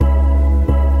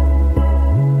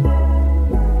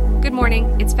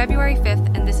It's February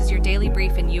 5th, and this is your daily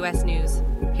brief in U.S. news.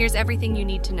 Here's everything you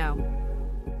need to know.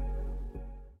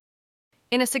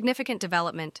 In a significant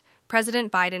development,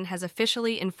 President Biden has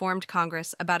officially informed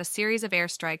Congress about a series of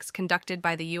airstrikes conducted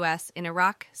by the U.S. in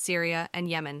Iraq, Syria, and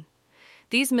Yemen.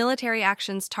 These military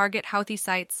actions target Houthi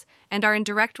sites and are in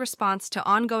direct response to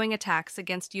ongoing attacks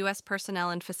against U.S. personnel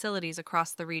and facilities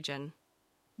across the region.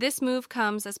 This move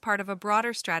comes as part of a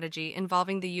broader strategy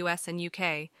involving the U.S. and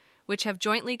UK, which have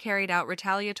jointly carried out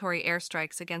retaliatory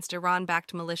airstrikes against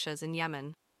Iran-backed militias in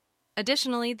Yemen.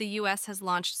 Additionally, the U.S. has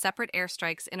launched separate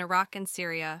airstrikes in Iraq and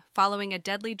Syria following a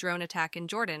deadly drone attack in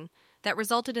Jordan that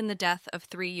resulted in the death of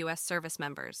 3 U.S. service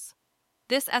members.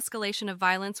 This escalation of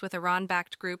violence with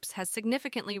Iran-backed groups has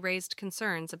significantly raised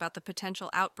concerns about the potential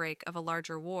outbreak of a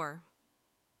larger war.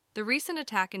 The recent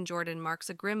attack in Jordan marks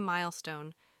a grim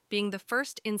milestone, being the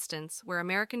first instance where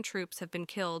American troops have been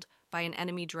killed by an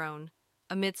enemy drone,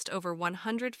 amidst over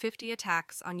 150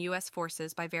 attacks on U.S.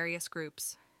 forces by various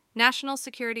groups. National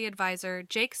Security Advisor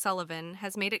Jake Sullivan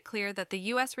has made it clear that the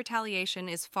U.S. retaliation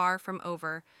is far from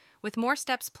over, with more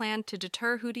steps planned to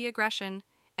deter Houthi aggression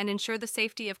and ensure the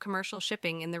safety of commercial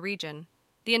shipping in the region.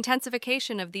 The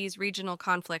intensification of these regional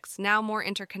conflicts, now more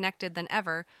interconnected than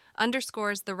ever,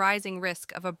 underscores the rising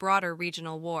risk of a broader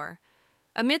regional war.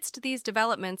 Amidst these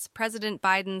developments, President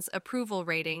Biden's approval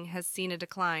rating has seen a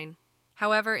decline.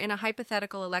 However, in a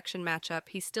hypothetical election matchup,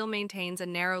 he still maintains a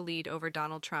narrow lead over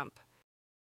Donald Trump.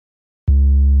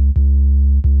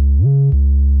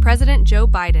 President Joe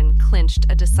Biden clinched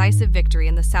a decisive victory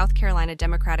in the South Carolina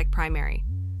Democratic primary,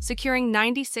 securing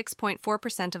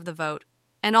 96.4% of the vote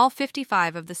and all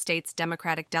 55 of the state's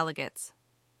Democratic delegates.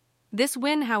 This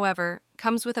win, however,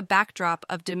 comes with a backdrop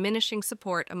of diminishing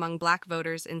support among Black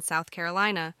voters in South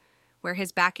Carolina, where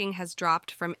his backing has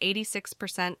dropped from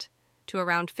 86% to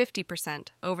around 50%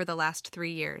 over the last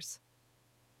 3 years.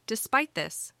 Despite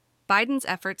this, Biden's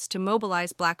efforts to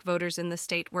mobilize Black voters in the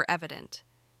state were evident,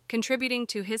 contributing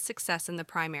to his success in the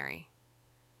primary.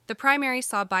 The primary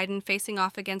saw Biden facing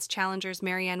off against challengers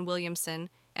Marianne Williamson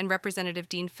and Representative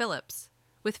Dean Phillips,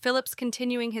 with Phillips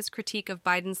continuing his critique of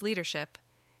Biden's leadership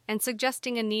and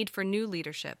suggesting a need for new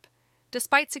leadership,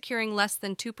 despite securing less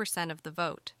than 2% of the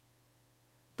vote.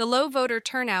 The low voter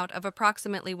turnout of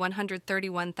approximately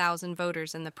 131,000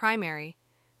 voters in the primary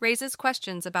raises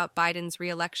questions about Biden's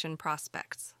re-election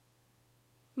prospects.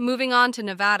 Moving on to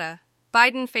Nevada,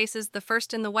 Biden faces the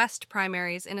first in the West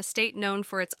primaries in a state known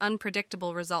for its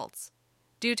unpredictable results,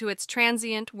 due to its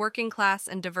transient, working-class,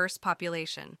 and diverse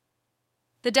population.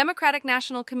 The Democratic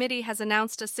National Committee has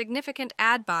announced a significant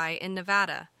ad buy in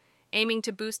Nevada, aiming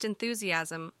to boost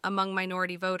enthusiasm among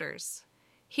minority voters.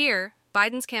 Here,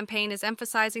 Biden's campaign is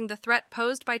emphasizing the threat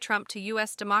posed by Trump to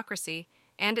U.S. democracy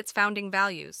and its founding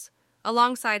values,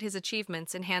 alongside his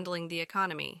achievements in handling the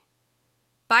economy.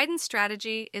 Biden's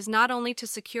strategy is not only to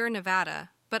secure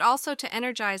Nevada, but also to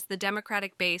energize the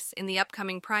Democratic base in the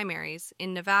upcoming primaries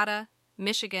in Nevada,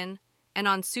 Michigan, and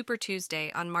on Super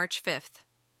Tuesday on March 5th.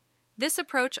 This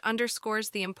approach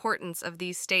underscores the importance of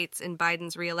these states in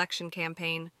Biden's re-election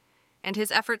campaign and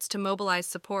his efforts to mobilize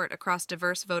support across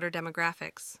diverse voter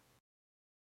demographics.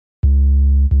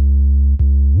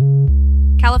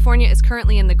 California is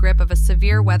currently in the grip of a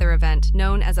severe weather event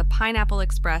known as a Pineapple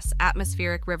Express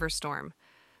atmospheric river storm.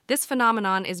 This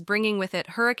phenomenon is bringing with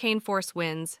it hurricane-force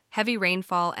winds, heavy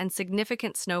rainfall, and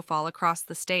significant snowfall across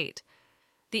the state.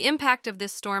 The impact of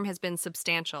this storm has been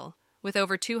substantial, with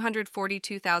over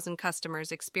 242,000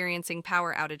 customers experiencing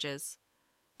power outages.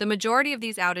 The majority of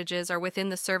these outages are within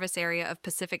the service area of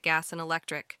Pacific Gas and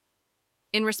Electric.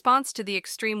 In response to the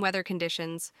extreme weather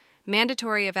conditions,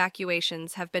 mandatory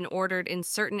evacuations have been ordered in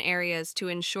certain areas to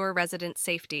ensure resident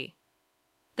safety.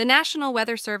 The National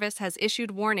Weather Service has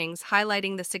issued warnings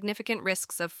highlighting the significant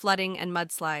risks of flooding and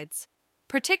mudslides,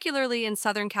 particularly in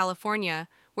Southern California,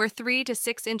 where 3 to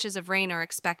 6 inches of rain are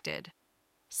expected.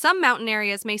 Some mountain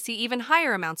areas may see even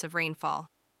higher amounts of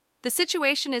rainfall. The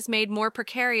situation is made more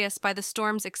precarious by the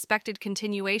storm's expected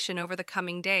continuation over the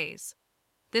coming days.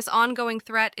 This ongoing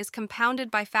threat is compounded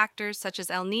by factors such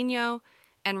as El Niño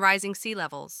and rising sea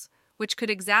levels, which could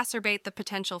exacerbate the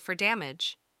potential for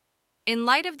damage. In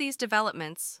light of these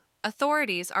developments,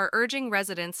 authorities are urging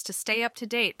residents to stay up to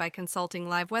date by consulting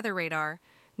live weather radar,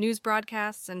 news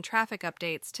broadcasts, and traffic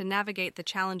updates to navigate the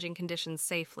challenging conditions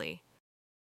safely.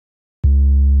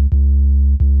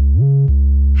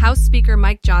 House Speaker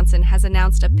Mike Johnson has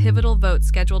announced a pivotal vote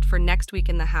scheduled for next week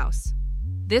in the House.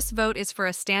 This vote is for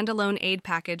a standalone aid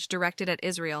package directed at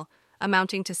Israel,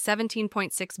 amounting to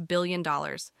 $17.6 billion,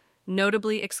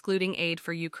 notably excluding aid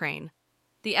for Ukraine.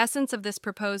 The essence of this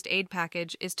proposed aid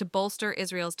package is to bolster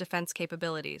Israel's defense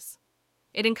capabilities.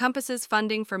 It encompasses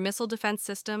funding for missile defense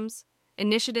systems,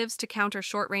 initiatives to counter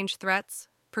short-range threats,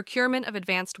 procurement of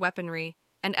advanced weaponry,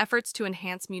 and efforts to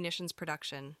enhance munitions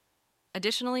production.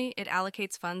 Additionally, it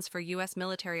allocates funds for U.S.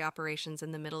 military operations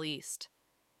in the Middle East.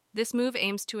 This move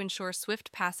aims to ensure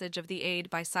swift passage of the aid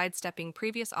by sidestepping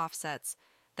previous offsets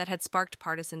that had sparked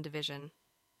partisan division.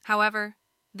 However,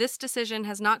 this decision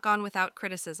has not gone without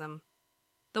criticism.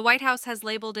 The White House has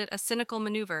labeled it a cynical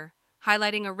maneuver,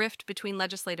 highlighting a rift between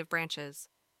legislative branches.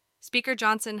 Speaker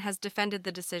Johnson has defended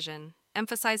the decision,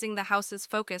 emphasizing the House's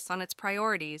focus on its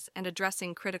priorities and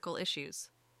addressing critical issues.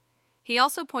 He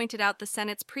also pointed out the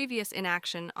Senate's previous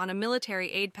inaction on a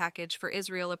military aid package for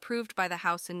Israel approved by the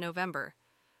House in November,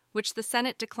 which the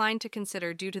Senate declined to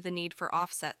consider due to the need for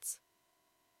offsets.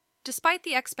 Despite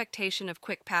the expectation of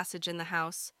quick passage in the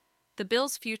House, the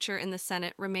bill's future in the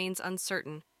Senate remains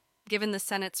uncertain, given the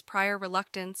Senate's prior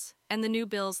reluctance and the new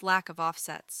bill's lack of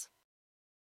offsets.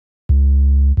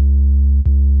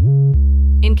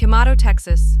 In Quemado,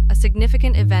 Texas, a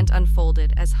significant event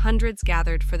unfolded as hundreds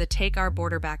gathered for the Take Our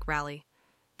Border Back rally.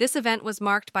 This event was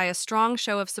marked by a strong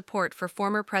show of support for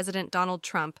former President Donald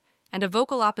Trump and a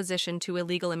vocal opposition to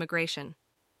illegal immigration.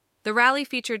 The rally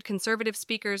featured conservative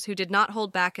speakers who did not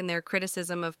hold back in their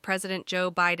criticism of President Joe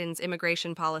Biden's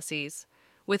immigration policies,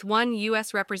 with one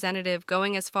U.S. representative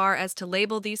going as far as to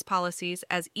label these policies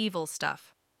as evil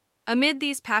stuff. Amid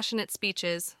these passionate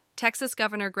speeches, Texas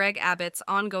Governor Greg Abbott's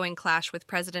ongoing clash with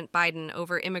President Biden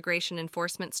over immigration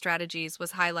enforcement strategies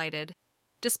was highlighted.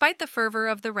 Despite the fervor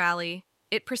of the rally,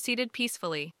 it proceeded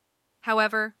peacefully.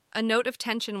 However, a note of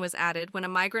tension was added when a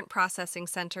migrant processing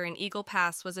center in Eagle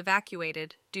Pass was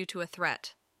evacuated due to a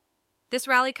threat. This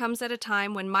rally comes at a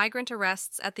time when migrant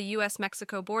arrests at the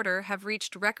U.S.-Mexico border have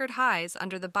reached record highs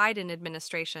under the Biden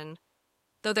administration,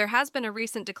 though there has been a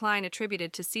recent decline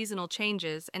attributed to seasonal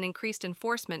changes and increased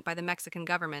enforcement by the Mexican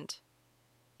government.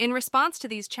 In response to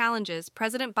these challenges,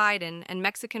 President Biden and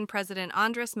Mexican President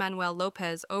Andrés Manuel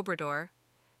López Obrador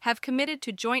have committed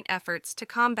to joint efforts to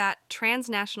combat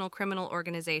transnational criminal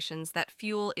organizations that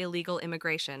fuel illegal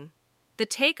immigration. The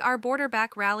Take Our Border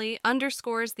Back rally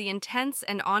underscores the intense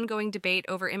and ongoing debate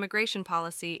over immigration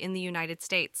policy in the United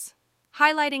States,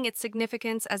 highlighting its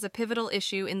significance as a pivotal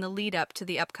issue in the lead-up to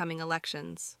the upcoming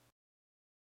elections.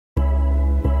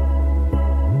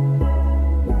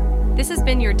 This has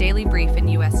been your daily brief in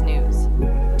U.S. News.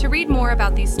 To read more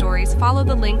about these stories, follow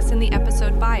the links in the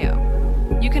episode bio.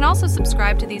 You can also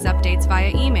subscribe to these updates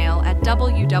via email at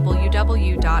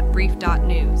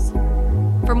www.brief.news.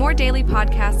 For more daily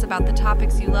podcasts about the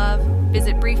topics you love,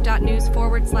 visit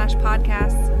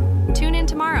brief.news/podcasts. Tune in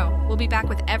tomorrow. We'll be back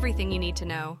with everything you need to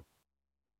know.